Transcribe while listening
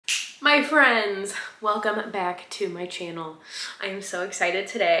My friends, welcome back to my channel. I am so excited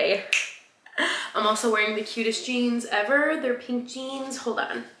today. I'm also wearing the cutest jeans ever. They're pink jeans. Hold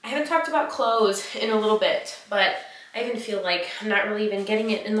on. I haven't talked about clothes in a little bit, but I even feel like I'm not really even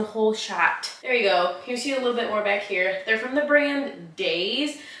getting it in the whole shot. There you go. You see a little bit more back here. They're from the brand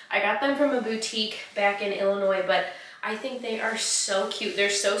Days. I got them from a boutique back in Illinois, but I think they are so cute.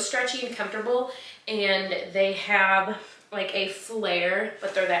 They're so stretchy and comfortable, and they have like a flare,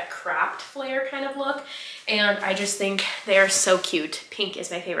 but they're that cropped flare kind of look. And I just think they are so cute. Pink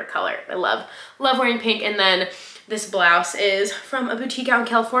is my favorite color. I love wearing pink. And then this blouse is from a boutique out in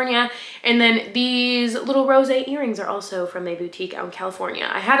California. And then these little rose earrings are also from a boutique out in California.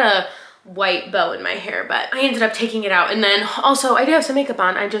 I had a white bow in my hair, but I ended up taking it out. And then also I do have some makeup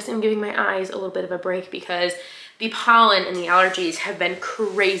on. I just am giving my eyes a little bit of a break because the pollen and the allergies have been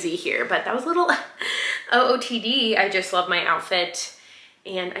crazy here, but that was a little OOTD. I just love my outfit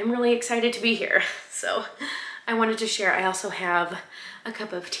and I'm really excited to be here. So I wanted to share. I also have a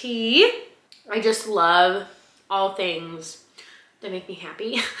cup of tea. I just love all things that make me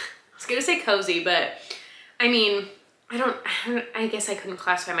happy. I was gonna say cozy, but I mean, I guess I couldn't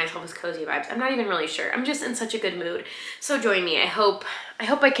classify myself as cozy vibes. I'm not even really sure. I'm just in such a good mood. So join me. I hope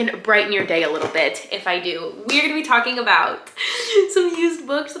I can brighten your day a little bit. If I do, we're gonna be talking about some used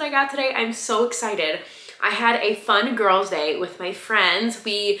books that I got today. I'm so excited. I had a fun girls' day with my friends.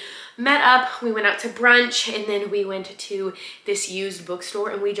 We met up, we went out to brunch, and then we went to this used bookstore,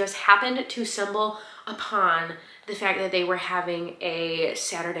 and we just happened to stumble upon the fact that they were having a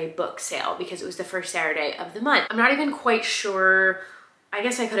Saturday book sale because it was the first Saturday of the month. I'm not even quite sure, I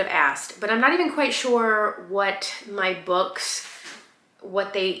guess I could have asked, but I'm not even quite sure what my books,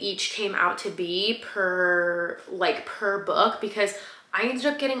 what they each came out to be per book, because I ended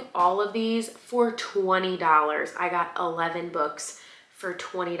up getting all of these for $20. I got 11 books for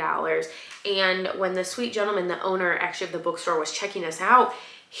 $20. And when the sweet gentleman, the owner actually of the bookstore, was checking us out,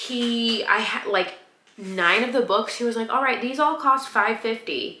 I had like 9 of the books. He was like, all right, these all cost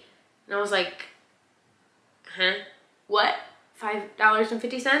 $5.50. And I was like, huh? What?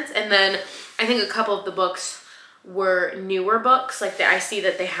 $5.50? And then I think a couple of the books were newer books. Like I see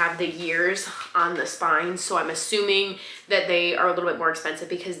that they have the years on the spine, so I'm assuming that they are a little bit more expensive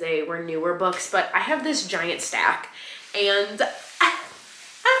because they were newer books. But I have this giant stack, and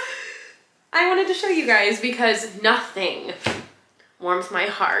I wanted to show you guys because nothing warms my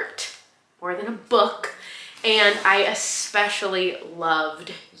heart more than a book. And I especially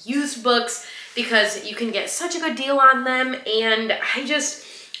loved used books because you can get such a good deal on them. And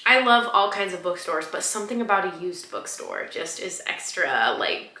I love all kinds of bookstores, but something about a used bookstore just is extra,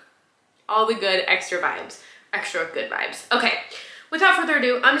 like all the good extra good vibes. Okay, without further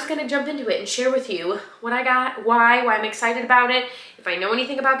ado, I'm just gonna jump into it and share with you what I got, why I'm excited about it, if I know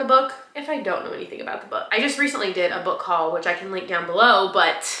anything about the book, if I don't know anything about the book. I just recently did a book haul, which I can link down below,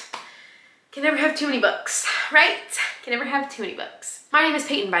 but can never have too many books, right? Can never have too many books. My name is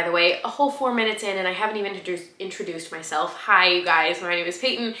Peyton, by the way, a whole 4 minutes in and I haven't even introduced myself. Hi, you guys, my name is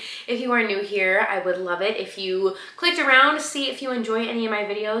Peyton. If you are new here, I would love it if you clicked around to see if you enjoy any of my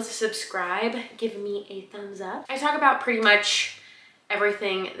videos, subscribe, give me a thumbs up. I talk about pretty much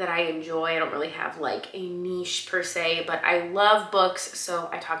everything that I enjoy. I don't really have like a niche per se, but I love books, so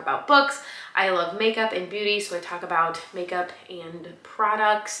I talk about books. I love makeup and beauty, so I talk about makeup and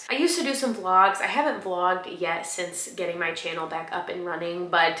products. I used to do some vlogs. I haven't vlogged yet since getting my channel back up and running,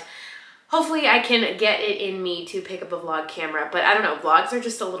 but hopefully I can get it in me to pick up a vlog camera. But I don't know, vlogs are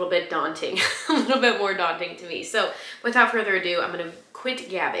just a little bit daunting, a little bit more daunting to me. So without further ado, I'm gonna quit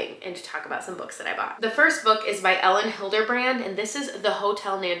gabbing and talk about some books that I bought. The first book is by Hilderbrand, and this is The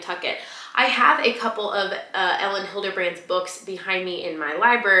Hotel Nantucket. I have a couple of Hilderbrand's books behind me in my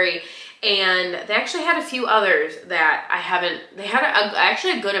library, and they actually had a few others that I haven't, they had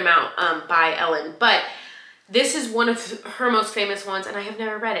actually a good amount by Ellen, but this is one of her most famous ones, and I have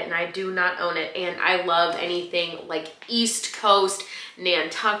never read it, and I do not own it. And I love anything like East Coast,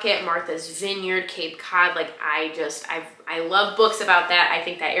 Nantucket, Martha's Vineyard, Cape Cod. Like I love books about that. I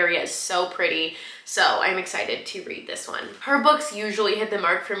think that area is so pretty. So I'm excited to read this one. Her books usually hit the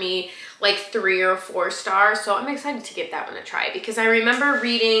mark for me like 3 or 4 stars. So I'm excited to give that one a try because I remember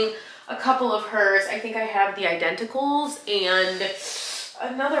reading a couple of hers. I think I have The Identicals and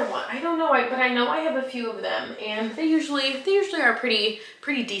another one. I don't know, but I know I have a few of them, and they usually are pretty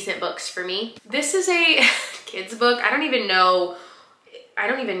decent books for me. This is a kids book. I don't even know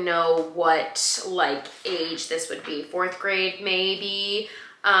what like age this would be. 4th grade maybe.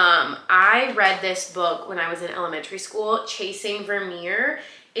 I read this book when I was in elementary school, Chasing Vermeer.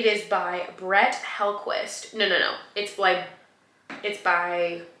 It is by Brett Helquist. No. It's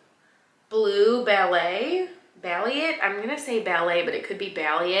by blue Balliet. I'm gonna say ballet, but it could be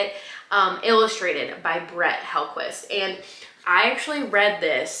Balliet. Illustrated by Brett Helquist. And I actually read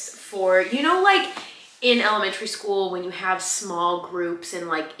this for, you know, like in elementary school when you have small groups and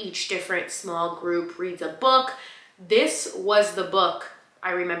like each different small group reads a book. This was the book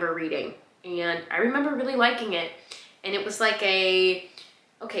I remember reading, and I remember really liking it. And it was like a,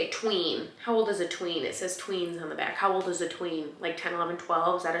 okay, tween. How old is a tween? It says tweens on the back. How old is a tween? Like 10, 11,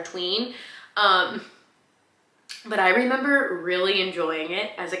 12, is that a tween? But I remember really enjoying it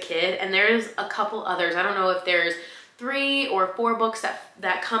as a kid, and there's a couple others. I don't know if there's 3 or 4 books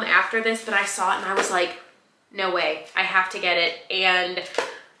that come after this, but I saw it and I was like, no way, I have to get it. And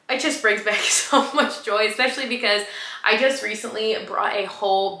it just brings back so much joy, especially because I just recently brought a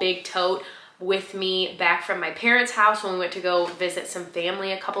whole big tote with me back from my parents' house when we went to go visit some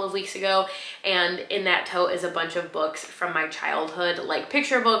family a couple of weeks ago. And in that tote is a bunch of books from my childhood, like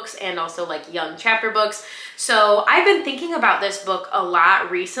picture books and also like young chapter books. So I've been thinking about this book a lot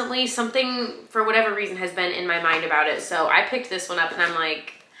recently. Something, for whatever reason, has been in my mind about it. So I picked this one up and I'm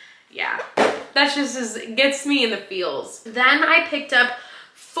like, yeah, that's just, gets me in the feels. Then I picked up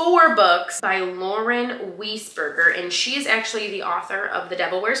 4 books by Lauren Weisberger, and she is actually the author of The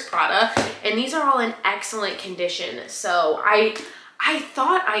Devil Wears Prada, and these are all in excellent condition. So I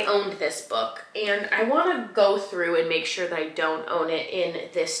thought I owned this book, and I want to go through and make sure that I don't own it in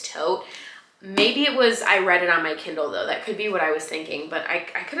this tote. Maybe it was, I read it on my Kindle though. That could be what I was thinking, but I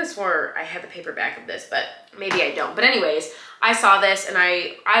could have swore I had the paperback of this, but maybe I don't. But anyways, I saw this and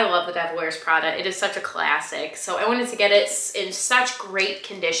I love The Devil Wears Prada. It is such a classic. So I wanted to get it in such great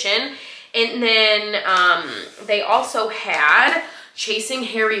condition. And then they also had Chasing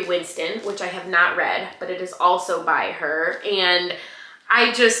Harry Winston, which I have not read, but it is also by her. And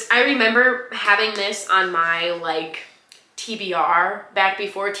I remember having this on my like TBR, back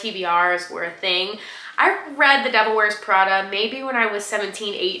before TBRs were a thing. I read The Devil Wears Prada maybe when I was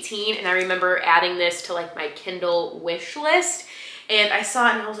 17, 18, and I remember adding this to like my Kindle wish list. And I saw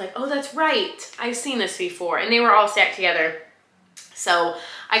it and I was like, oh, that's right, I've seen this before. And they were all stacked together. So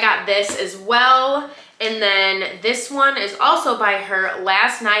I got this as well. And then this one is also by her,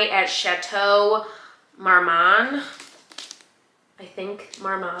 Last Night at Chateau Marmont. I think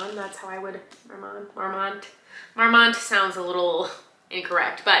Marmont, that's how I would, Marmont sounds a little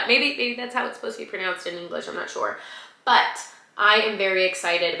incorrect, but maybe that's how it's supposed to be pronounced in English, I'm not sure. But I am very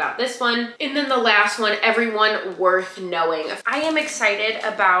excited about this one. And then the last one, Everyone Worth Knowing. I am excited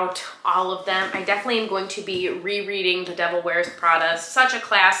about all of them. I definitely am going to be rereading The Devil Wears Prada, such a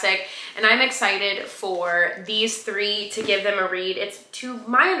classic, and I'm excited for these 3 to give them a read. It's to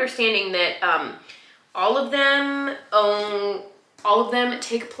my understanding that all of them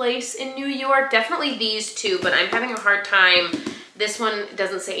take place in New York. Definitely these 2, but I'm having a hard time. This one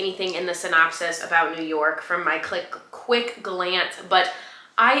doesn't say anything in the synopsis about New York from my quick glance, but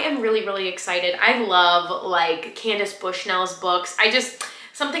I am really, really excited. I love like Candace Bushnell's books.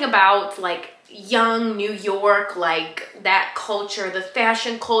 Something about like young New York, like that culture, the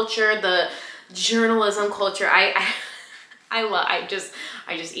fashion culture, the journalism culture. I just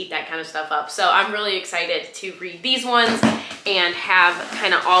eat that kind of stuff up. So I'm really excited to read these ones and have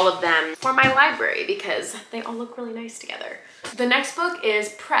kind of all of them for my library because they all look really nice together. The next book is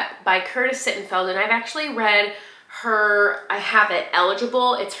Prep by Curtis Sittenfeld, and I've actually read her, I have it,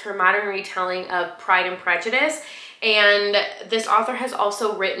 Eligible. It's her modern retelling of Pride and Prejudice. And this author has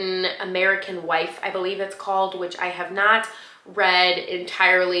also written American Wife, I believe it's called, which I have not read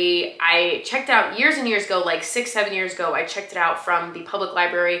entirely. I checked out years and years ago, like 6, 7 years ago, I checked it out from the public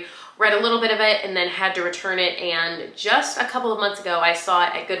library, read a little bit of it, and then had to return it. And just a couple of months ago, I saw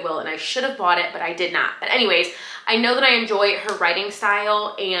it at Goodwill, and I should have bought it, but I did not. But anyways, I know that I enjoy her writing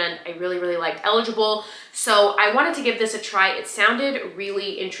style, and I really, really liked Eligible. So I wanted to give this a try. It sounded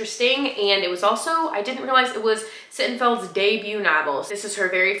really interesting, and it was also, I didn't realize it was Sittenfeld's debut novel. This is her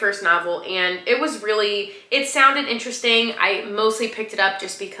very first novel, and it sounded interesting. I mostly picked it up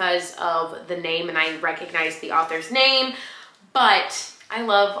just because of the name, and I recognized the author's name, but I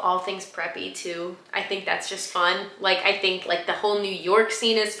love all things preppy too. I think that's just fun. Like, I think like the whole New York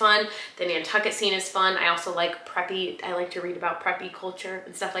scene is fun. The Nantucket scene is fun. I also like preppy. I like to read about preppy culture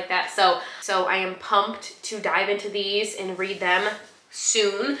and stuff like that. So I am pumped to dive into these and read them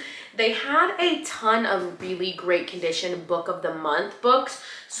soon. They had a ton of really great condition Book of the Month books.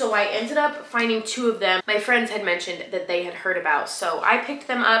 So I ended up finding 2 of them. My friends had mentioned that they had heard about. So I picked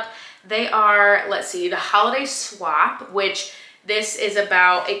them up. They are, let's see, The Holiday Swap, which this is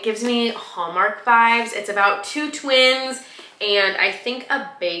about, it gives me Hallmark vibes. It's about 2 twins and I think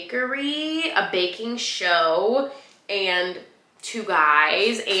a bakery, a baking show, and two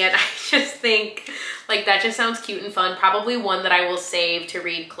guys, and I just think like that just sounds cute and fun. Probably one that I will save to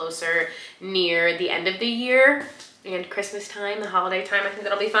read closer near the end of the year and Christmas time, the holiday time. I think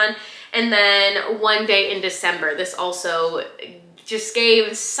that'll be fun. And then One Day in December. This also just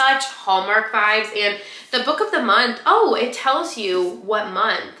gave such Hallmark vibes. And the book of the month, oh, it tells you what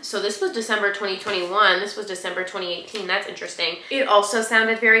month. So this was December 2021. This was December 2018. That's interesting. It also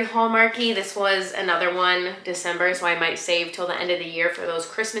sounded very Hallmarky. This was another one, December, so I might save till the end of the year for those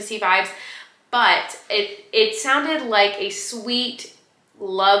Christmassy vibes. But it sounded like a sweet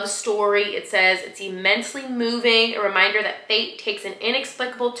love story. It says it's immensely moving, a reminder that fate takes an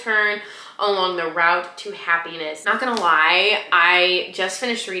inexplicable turn along the route to happiness. Not gonna lie, I just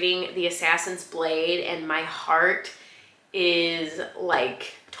finished reading The Assassin's Blade and my heart is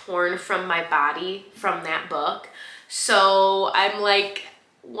like torn from my body from that book. So I'm like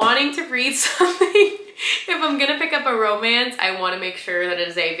wanting to read something. If I'm gonna pick up a romance, I wanna make sure that it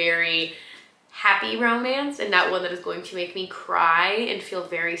is a very happy romance and not one that is going to make me cry and feel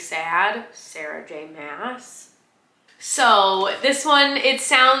very sad. Sarah J. Maas. So this one, it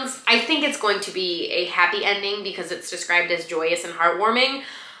sounds, I think it's going to be a happy ending because it's described as joyous and heartwarming,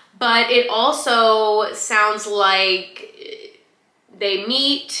 but it also sounds like they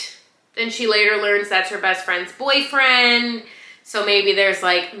meet, then she later learns that's her best friend's boyfriend. So maybe there's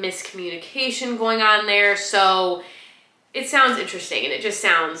like miscommunication going on there. So it sounds interesting and it just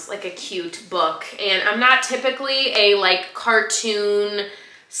sounds like a cute book. And I'm not typically a like cartoon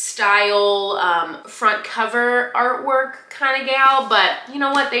style front cover artwork kind of gal, but you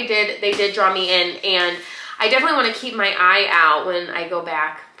know what, they did draw me in, and I definitely want to keep my eye out when I go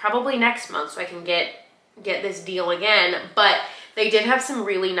back probably next month so I can get this deal again. But they did have some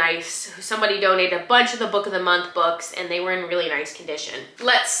really nice, somebody donated a bunch of the book of the month books and they were in really nice condition.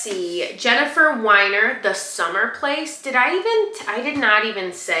 Let's see, Jennifer Weiner, The Summer Place. I did not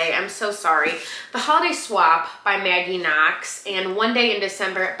even say, I'm so sorry. The Holiday Swap by Maggie Knox and One Day in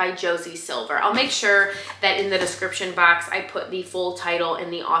December by Josie Silver. I'll make sure that in the description box I put the full title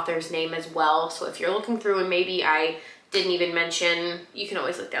and the author's name as well. So if you're looking through and maybe I didn't even mention, you can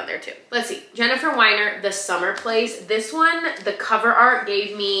always look down there too. Let's see, Jennifer Weiner, The Summer Place. This one, the cover art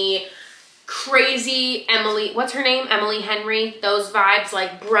gave me crazy Emily, what's her name? Emily Henry, those vibes,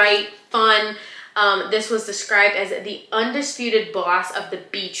 like bright, fun. This was described as the undisputed boss of the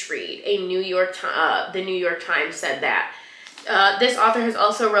beach read. The New York Times said that. This author has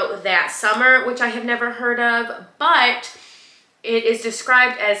also wrote That Summer, which I have never heard of, but it is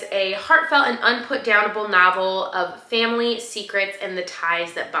described as a heartfelt and unput-downable novel of family, secrets, and the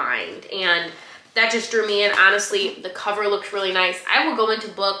ties that bind. And that just drew me in. Honestly, the cover looks really nice. I will go into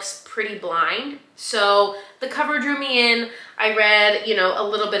books pretty blind, so the cover drew me in. I read, you know, a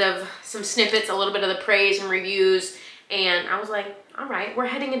little bit of some snippets, a little bit of the praise and reviews, and I was like, all right, we're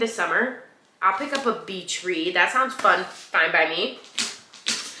heading into summer. I'll pick up a beach read. That sounds fun, fine by me.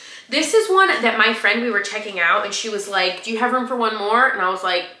 This is one that my friend, we were checking out, and she was like, do you have room for one more? And I was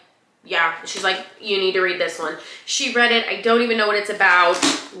like, yeah. She's like, you need to read this one. She read it. I don't even know what it's about.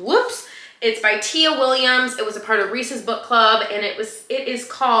 Whoops. It's by Tia Williams. It was a part of Reese's book club, and it is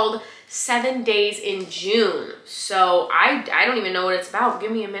called 7 Days in June. So I don't even know what it's about. Give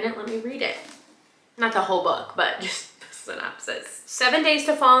me a minute. Let me read it. Not the whole book, but just synopsis. 7 days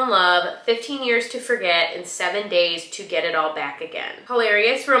to fall in love, 15 years to forget, and 7 days to get it all back again.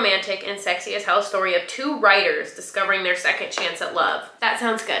 Hilarious, romantic, and sexy as hell story of two writers discovering their second chance at love. That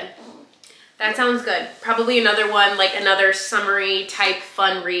sounds good. That sounds good. Probably another one, like another summery type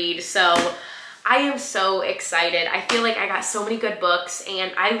fun read. So I am so excited. I feel like I got so many good books,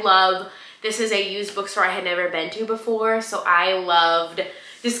 and I love, this is a used bookstore I had never been to before, so I loved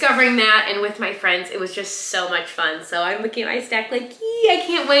discovering that, and with my friends, it was just so much fun. So I'm looking at my stack like, I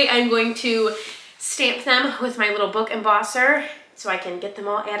can't wait. I'm going to stamp them with my little book embosser so I can get them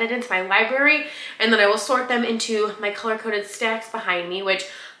all added into my library, and then I will sort them into my color-coded stacks behind me, which,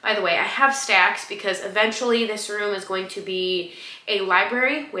 by the way, I have stacks because eventually this room is going to be a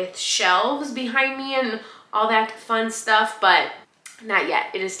library with shelves behind me and all that fun stuff, but not yet.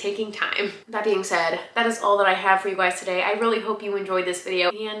 It is taking time. That being said, that is all that I have for you guys today. I really hope you enjoyed this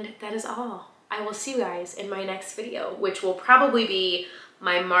video, and that is all. I will see you guys in my next video, which will probably be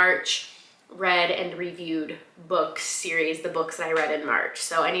my March read and reviewed books series, the books that I read in March.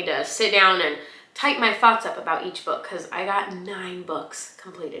 So I need to sit down and type my thoughts up about each book because I got 9 books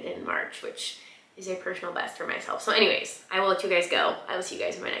completed in March, which is a personal best for myself. So anyways, I will let you guys go. I will see you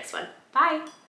guys in my next one. Bye.